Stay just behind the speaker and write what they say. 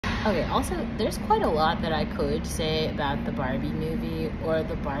Okay, also, there's quite a lot that I could say about the Barbie movie or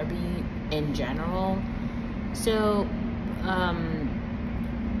the Barbie in general. So,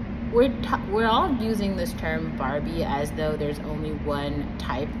 we're all using this term Barbie as though there's only one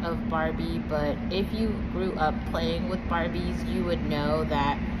type of Barbie, but if you grew up playing with Barbies, you would know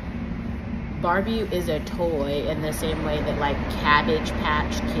that Barbie is a toy in the same way that like Cabbage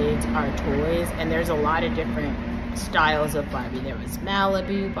Patch Kids are toys, and there's a lot of different styles of Barbie. There was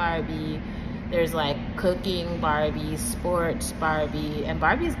Malibu Barbie, there's like cooking Barbie, sports Barbie, and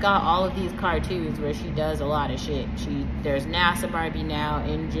Barbie's got all of these cartoons where she does a lot of shit. There's NASA Barbie now,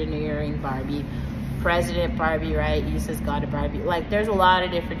 engineering Barbie, President Barbie, right? Issa's got a Barbie. Like there's a lot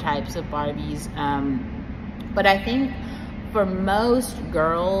of different types of Barbies, but I think for most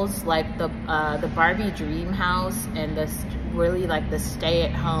girls, like the Barbie dream house and really like the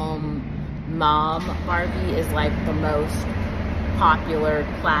stay-at-home mom Barbie is like the most popular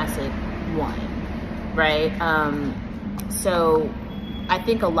classic one, right? So I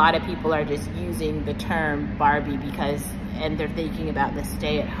think a lot of people are just using the term Barbie and they're thinking about the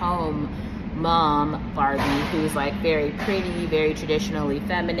stay-at-home mom Barbie, who's like very pretty, very traditionally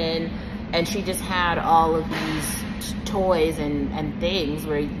feminine, and she just had all of these toys and things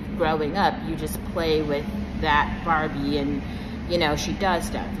where growing up you just play with that Barbie, and you know, she does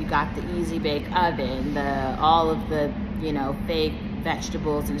stuff. You got the easy bake oven, all of the, you know, fake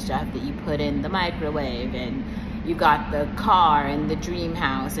vegetables and stuff that you put in the microwave, and you got the car and the dream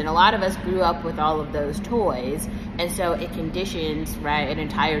house, and a lot of us grew up with all of those toys, and so it conditions, right, an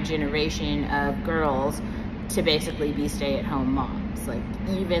entire generation of girls to basically be stay-at-home moms. Like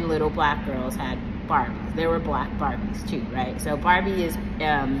even little black girls had Barbies. There were black Barbies too, right? So Barbie is,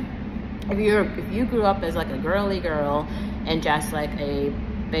 if you grew up as like a girly girl and just like a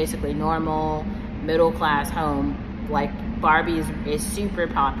basically normal middle class home, like Barbie is super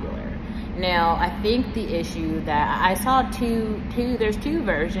popular. Now, I think the issue that I saw there's two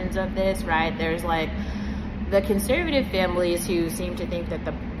versions of this, right? There's like the conservative families who seem to think that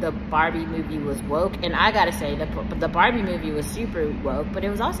the Barbie movie was woke, and I gotta say the Barbie movie was super woke, but it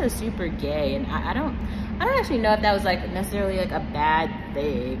was also super gay, and I don't actually know if that was like necessarily like a bad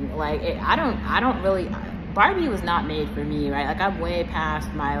thing. Like I don't really, Barbie was not made for me, right? Like I'm way past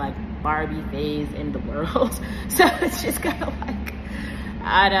my like Barbie phase in the world, so it's just kind of like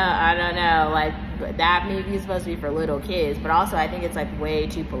I don't know, like that movie is supposed to be for little kids, but also I think it's like way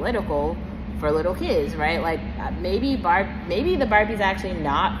too political for little kids, right? Like maybe the Barbie's actually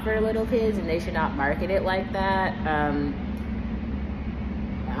not for little kids and they should not market it like that.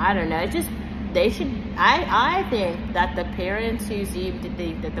 I don't know, it just, they should, I think that the parents who seem to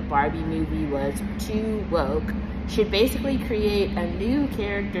think that the Barbie movie was too woke should basically create a new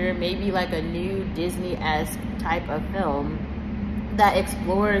character, maybe like a new Disney-esque type of film that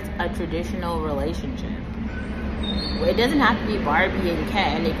explores a traditional relationship. It doesn't have to be Barbie and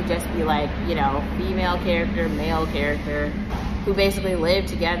Ken. It could just be like, you know, female character, male character, who basically live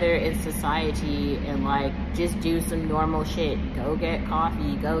together in society and like just do some normal shit. Go get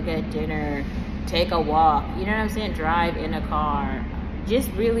coffee, go get dinner, take a walk, you know what I'm saying? Drive in a car.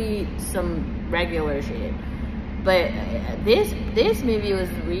 Just really some regular shit. But this movie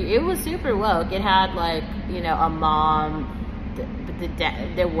was super woke. It had like, you know, a mom,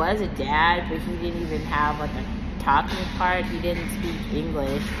 there was a dad, but he didn't even have like a talking part. He didn't speak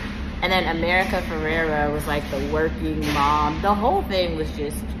English. And then America Ferrera was like the working mom. The whole thing was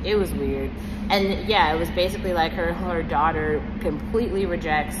just, it was weird. And yeah, it was basically like her daughter completely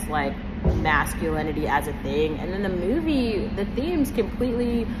rejects like masculinity as a thing. And then the movie, the themes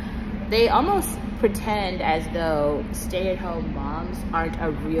completely, they almost pretend as though stay-at-home moms aren't a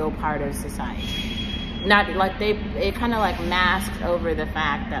real part of society. Not like it kind of like masked over the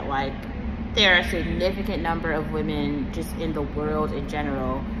fact that like there are a significant number of women just in the world in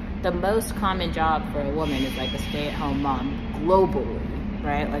general. The most common job for a woman is like a stay-at-home mom globally,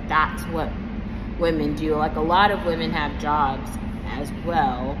 right? Like that's what women do. Like a lot of women have jobs as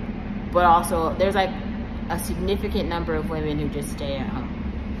well, but also there's like a significant number of women who just stay at home.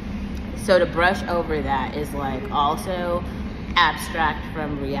 So to brush over that is like also abstract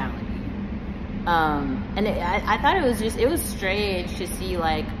from reality. And I thought it was strange to see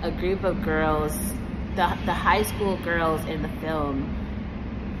like a group of girls, the high school girls in the film,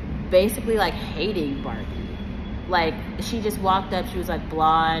 basically like hating Barbie. Like she just walked up, she was like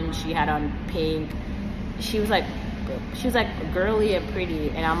blonde, she had on pink, she was like girly and pretty,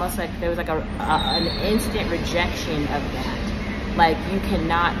 and almost like there was like an instant rejection of that. Like you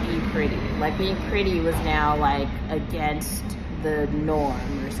cannot be pretty. Like being pretty was now like against the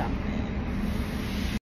norm or something.